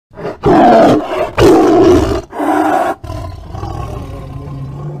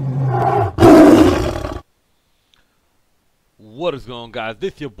What is going on, guys?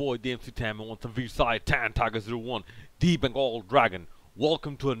 This your boy DMC Tam and once on side Tan Tiger 01, the Bengal Dragon.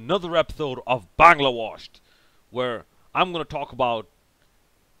 Welcome to another episode of Banglawash, where I'm going to talk about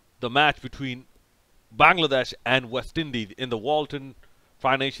the match between Bangladesh and West Indies in the Walton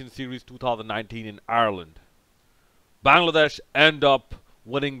Tri-Nation Series 2019 in Ireland. Bangladesh end up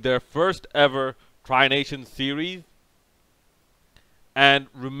winning their first ever Tri-Nation Series and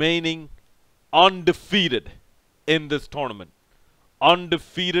remaining undefeated in this tournament.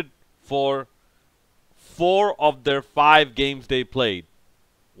 Undefeated for 4 of their 5 games they played.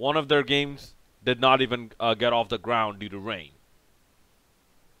 One of their games did not even get off the ground due to rain.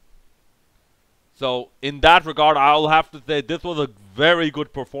 So in that regard, I'll have to say this was a very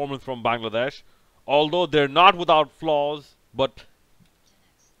good performance from Bangladesh. Although they're not without flaws, but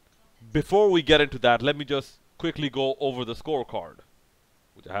before we get into that, let me just quickly go over the scorecard,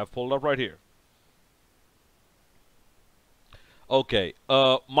 which I have pulled up right here. Okay,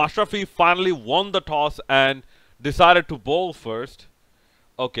 Mashrafi finally won the toss and decided to bowl first.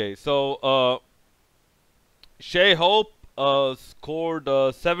 Okay, so Shea Hope scored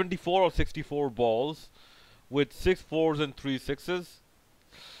 74 of 64 balls with 6 fours and 3 sixes.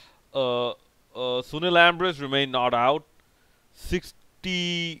 Sunil Ambrose remained not out.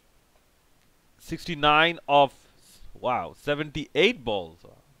 69 of 78 balls.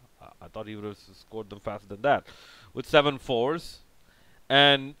 I thought he would have scored them faster than that, with 7 fours.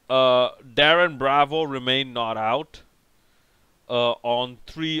 And Darren Bravo remained not out on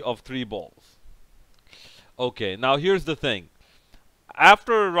 3 of 3 balls. Okay, now here's the thing.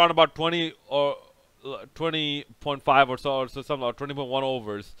 After around about 20 or 20.5 or so, some 20.1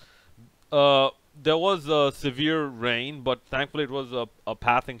 overs, there was severe rain, but thankfully it was a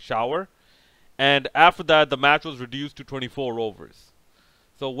passing shower. And after that, the match was reduced to 24 overs.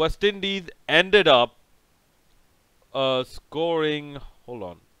 So West Indies ended up scoring. Hold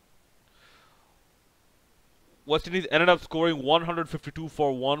on. West Indies ended up scoring 152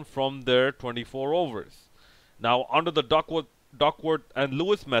 for 1 from their 24 overs. Now, under the Duckworth and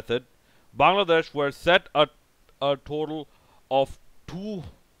Lewis method, Bangladesh were set a total of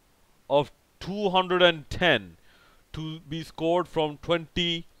 210 to be scored from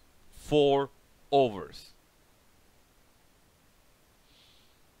 24 overs.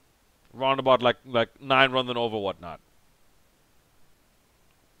 Round about like 9 runs and over, whatnot.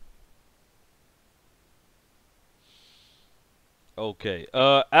 Okay.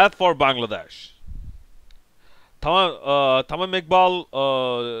 As for Bangladesh, Tamim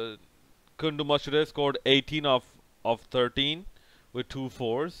Iqbal couldn't do much today. Scored 18 of 13 with 2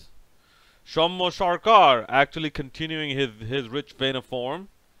 fours. Shammo Sarkar actually continuing his rich vein of form.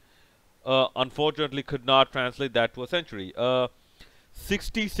 Unfortunately, could not translate that to a century.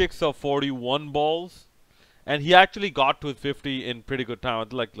 66 of 41 balls, and he actually got to his 50 in pretty good time,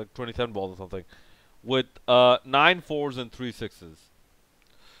 like 27 balls or something, with 9 fours and 3 sixes.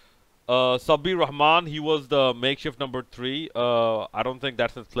 Sabir Rahman, he was the makeshift number 3. I don't think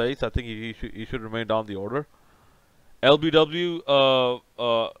that's his place. I think he should remain down the order. LBW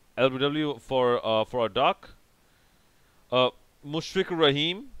for a duck. Mushfiqur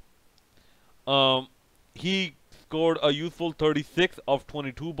Rahim, he scored a youthful 36 of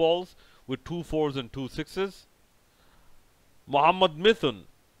 22 balls with 2 fours and 2 sixes. Mohammad Mithun,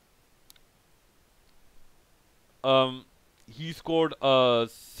 he scored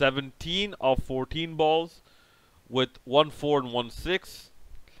 17 of 14 balls with 1 4 and 1 6.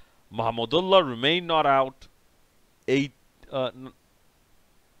 Mahamadullah remained not out. 19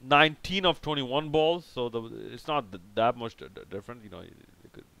 of 21 balls, so it's not that much different. You know, you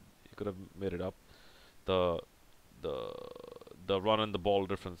could have made it up. The run and the ball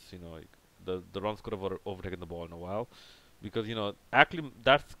difference, you know, the runs could have overtaken the ball in a while, because you know actually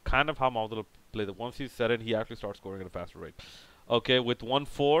that's kind of how Mahamadullah plays it. Once he's set in, he actually starts scoring at a faster rate. Okay, with 1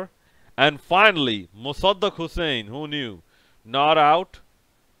 4, and finally Musaddaq Hussain, who knew, not out.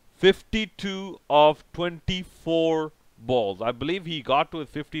 52 of 24 balls. I believe he got to his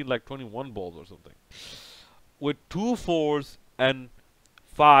 50 in like 21 balls or something, with 2 fours and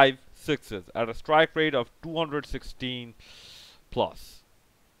 5 sixes at a strike rate of 216 plus.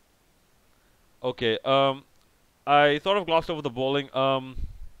 Okay, I sort of glossed over the bowling.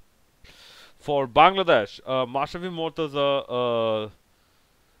 For Bangladesh, Mashrafi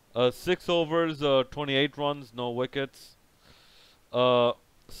Mortaza 6 overs, 28 runs, no wickets.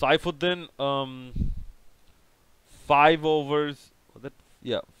 Saifuddin 5 overs.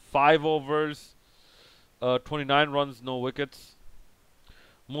 5 overs, 29 runs, no wickets.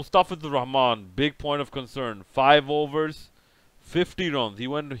 Mustafizur Rahman, big point of concern. 5 overs, 50 runs. He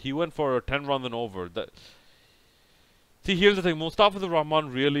went for 10 runs and over. See, here's the thing. Mustafiz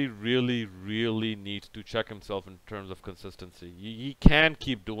Rahman really needs to check himself in terms of consistency. He can't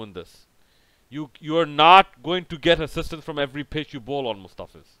keep doing this. You are not going to get assistance from every pitch you bowl on,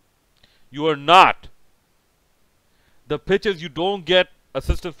 Mustafiz. You are not. The pitches you don't get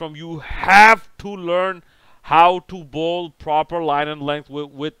assistance from, you have to learn how to bowl proper line and length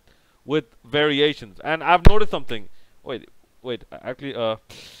with variations. And I've noticed something. Wait. Actually,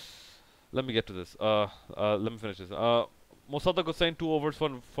 let me get to this. Let me finish this. Mosaddaq Hussain 2 overs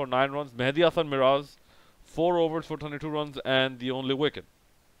for 9 runs. Mehdi Hasan Miraz 4 overs for 22 runs and the only wicket.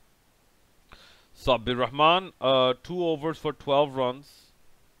 Sabir Rahman 2 overs for 12 runs.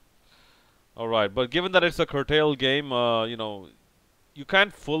 All right, but given that it's a curtailed game, you know, you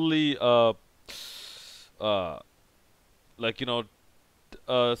can't fully like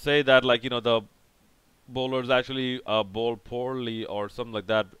say that like the bowlers actually bowl poorly or something like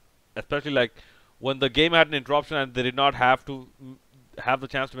that, especially like when the game had an interruption and they did not have to have the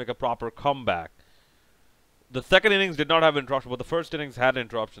chance to make a proper comeback. The second innings did not have interruption, but the first innings had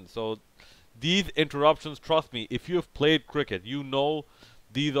interruptions. So these interruptions, trust me, if you have played cricket, you know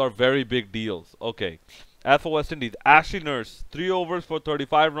these are very big deals. Okay. As for West Indies, Ashley Nurse 3 overs for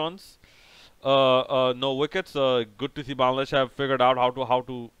 35 runs, no wickets. Good to see Bangladesh have figured out how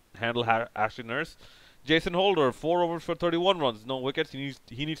to handle Ashley Nurse. Jason Holder 4 overs for 31 runs, no wickets. He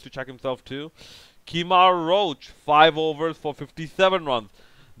needs to check himself too. Kemar Roach 5 overs for 57 runs.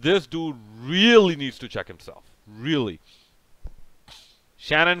 This dude really needs to check himself. Really.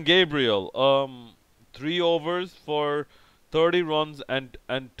 Shannon Gabriel 3 overs for 30 runs and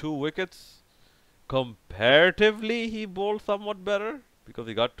 2 wickets. Comparatively, he bowled somewhat better because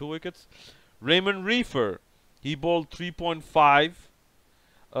he got 2 wickets. Raymond Reefer, he bowled 3.5,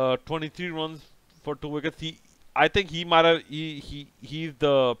 23 runs for 2 wickets. I think he might have he's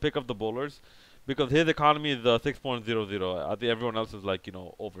the pick of the bowlers because his economy is 6.00. I think everyone else is like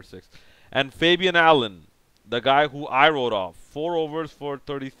over 6. And Fabian Allen, the guy who I wrote off, 4 overs for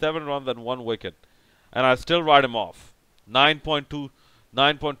 37 runs and 1 wicket, and I still write him off.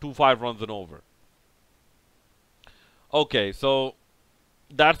 9.25 runs and over. Okay, so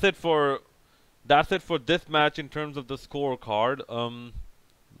that's it for this match in terms of the scorecard. Let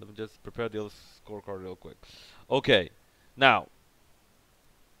me just prepare the other scorecard real quick. Okay, now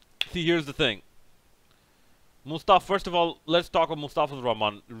see, here's the thing. First of all, let's talk about Mustafiz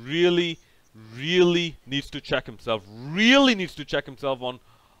Rahman. Really needs to check himself. Really needs to check himself on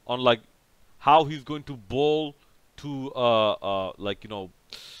like how he's going to bowl to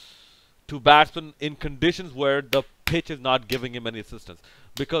to batsmen in conditions where the pitch is not giving him any assistance.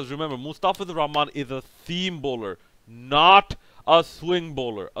 Because remember, Mustafiz Rahman is a seam bowler, not a swing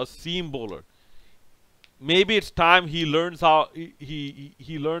bowler, a seam bowler. Maybe it's time he learns how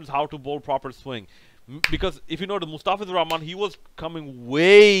he learns how to bowl proper swing. Because if you know the Mustafiz Rahman, he was coming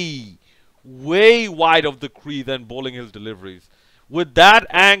way wide of the crease and bowling his deliveries. With that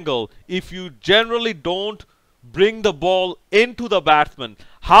angle, if you generally don't bring the ball into the batsman,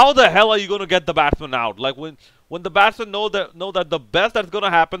 how the hell are you going to get the batsman out? Like when the batsmen know that the best that's going to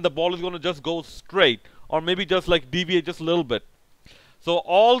happen, the ball is going to just go straight or maybe just like deviate just a little bit. So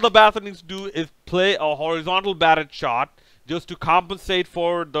all the batsman needs to do is play a horizontal batted shot just to compensate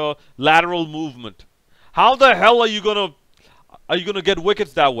for the lateral movement. How the hell are you going to get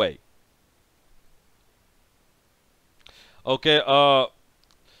wickets that way? Okay,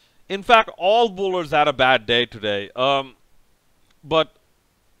 in fact, all bowlers had a bad day today. But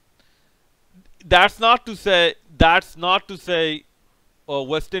that's not to say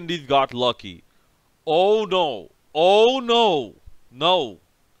West Indies got lucky. Oh no.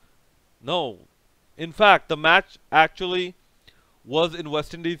 No. In fact, the match actually was in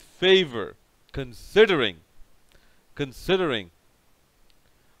West Indies' favor, considering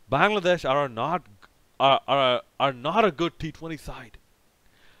Bangladesh are not a good T20 side.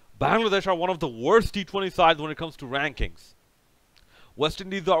 Bangladesh are one of the worst T20 sides when it comes to rankings. West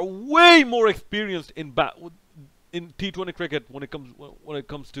Indies are way more experienced in T20 cricket when it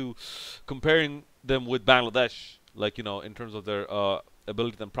comes to comparing them with Bangladesh, like in terms of their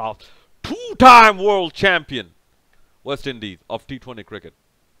ability and prowess. 2-time world champion West Indies of T20 cricket.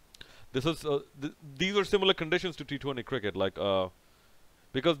 This is these are similar conditions to T20 cricket, like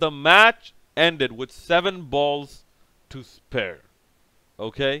because the match ended with 7 balls to spare.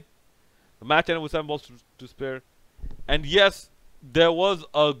 Okay, the match ended with 7 balls to spare, and yes, there was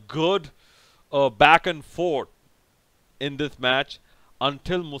a good back and forth in this match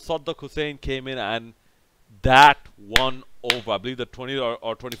until Mosaddaq Hussain came in and that one over. I believe the 20th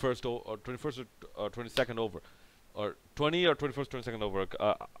or 21st or 22nd over, or 20 or 21st 22nd over.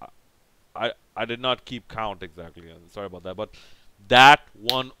 I did not keep count exactly. I'm sorry about that. But that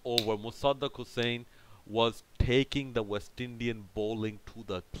one over, Musaddiq Hussain was taking the West Indian bowling to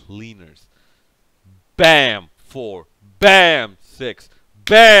the cleaners. Bam, 4. Bam, 6.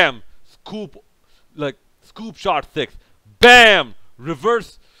 Bam, scoop, like scoop shot 6. Bam,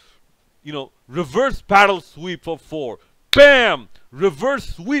 reverse, reverse paddle sweep for 4. Bam,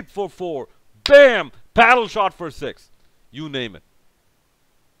 reverse sweep for 4. Bam, paddle shot for 6. You name it.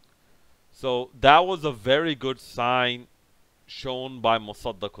 So that was a very good sign shown by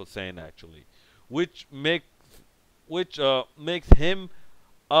Musaddiq Hussain actually, which makes him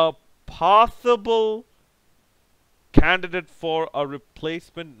a possible candidate for a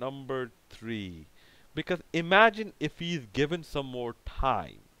replacement number 3. Because imagine if he's given some more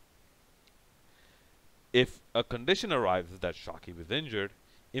time. If a condition arises that Shakib is injured,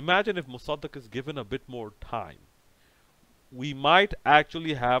 imagine if Musaddiq is given a bit more time. We might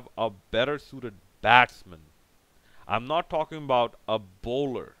actually have a better suited batsman. I'm not talking about a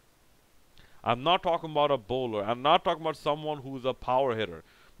bowler. I'm not talking about a bowler. I'm not talking about someone who's a power hitter.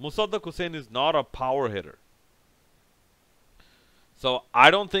 Musaddiq Hussain is not a power hitter. So I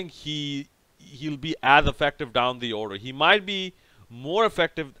don't think he'll be as effective down the order. He might be more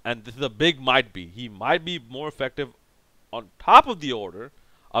effective, and this is a big might be. He might be more effective on top of the order,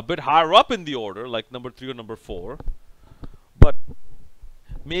 a bit higher up in the order, like number 3 or number 4. But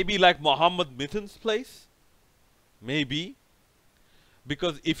maybe like Mohammad Mithen's place, maybe.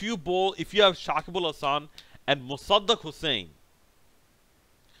 Because if you have Shakib Al Hasan and Musaddiq Hussain,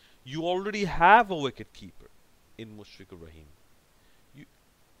 you already have a wicket keeper in Mushfiqur Rahim.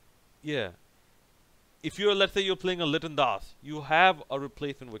 Yeah. If let's say you're playing a Liton Das, you have a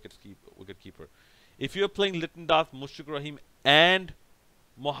replacement wicket keeper. If you're playing Liton Das, Mushfiqur Rahim, and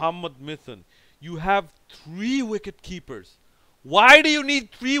Mohammad Mithen, you have 3 wicket keepers. Why do you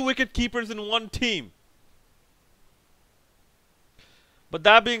need 3 wicket keepers in one team? But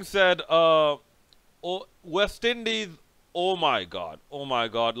that being said, West Indies, oh my god,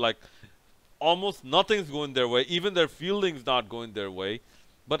 like almost nothing's going their way. Even their fielding's not going their way.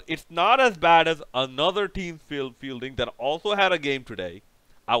 But it's not as bad as another team's fielding that also had a game today.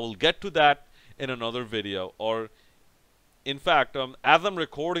 I will get to that in another video. Or, in fact, as I'm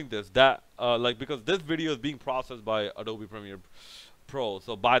recording this, because this video is being processed by Adobe Premiere Pro,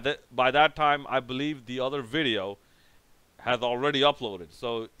 so by that time, I believe the other video has already uploaded.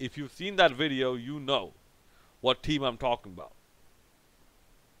 So if you've seen that video, you know what team I'm talking about.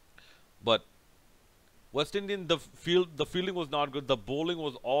 But West Indian, the fielding was not good. The bowling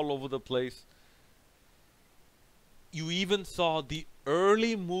was all over the place. You even saw the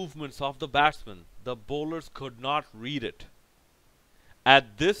early movements of the batsmen. The bowlers could not read it.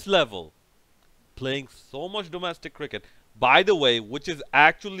 At this level, playing so much domestic cricket, by the way, which is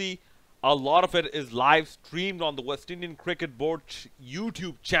actually a lot of it is live streamed on the West Indian Cricket Board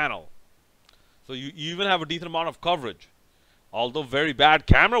YouTube channel. So you even have a decent amount of coverage. Although very bad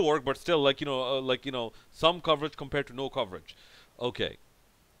camera work, but still, some coverage compared to no coverage. Okay.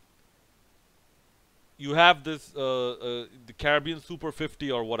 You have this, the Caribbean Super 50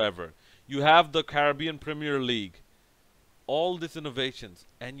 or whatever. You have the Caribbean Premier League. All these innovations,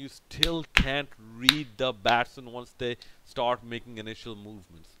 and you still can't read the batsmen once they start making initial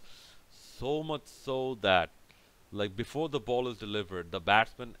movements. So much so that, like, before the ball is delivered, the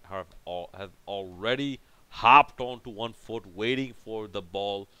batsman has already hopped onto one foot, waiting for the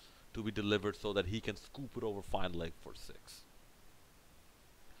ball to be delivered so that he can scoop it over fine leg for 6.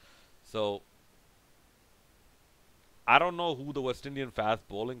 So, I don't know who the West Indian fast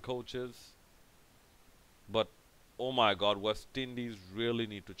bowling coach is, but oh my god, West Indies really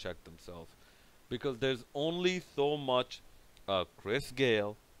need to check themselves. Because there's only so much Chris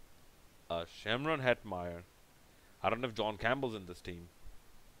Gale, Shimron Hetmeyer. I don't know if John Campbell's in this team.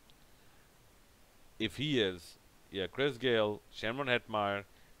 If he is, yeah, Chris Gale, Shimron Hetmeyer,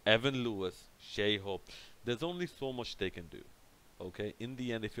 Evan Lewis, Shea Hope. There's only so much they can do. Okay? In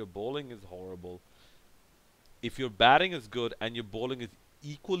the end, if your bowling is horrible, if your batting is good and your bowling is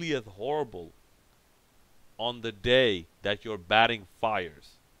equally as horrible on the day that your batting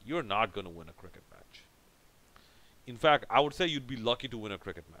fires, you're not going to win a cricket match. In fact, I would say you'd be lucky to win a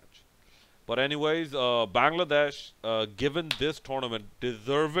cricket match. But anyways, Bangladesh, given this tournament,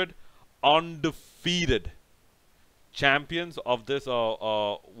 deserved undefeated champions of this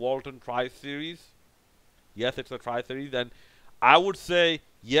Walton Tri-Series. Yes, it's a Tri-Series, and I would say,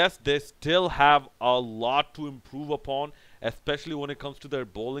 yes, they still have a lot to improve upon, especially when it comes to their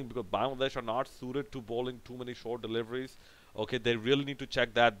bowling, because Bangladesh are not suited to bowling too many short deliveries. Okay, they really need to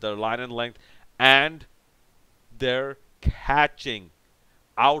check that, their line and length, and their catching.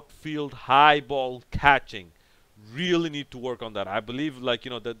 outfield high ball catching. Really need to work on that. I believe, like,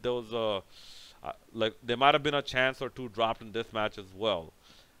 that there was a like there might have been a chance or two dropped in this match as well.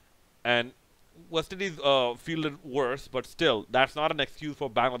 And West Indies fielded worse, but still, that's not an excuse for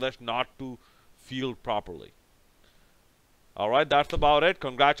Bangladesh not to field properly. All right, that's about it.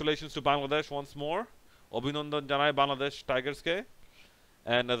 Congratulations to Bangladesh once more. Obhinandan janai Bangladesh Tigers ke.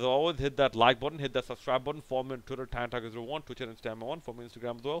 And as always, hit that like button, hit that subscribe button. Follow me on Twitter, TanTigers01, Twitter, Instagram1. Follow me on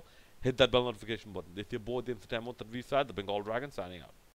Instagram as well. Hit that bell notification button. This is both the Entertainment that we said, the Bengal Dragon signing out.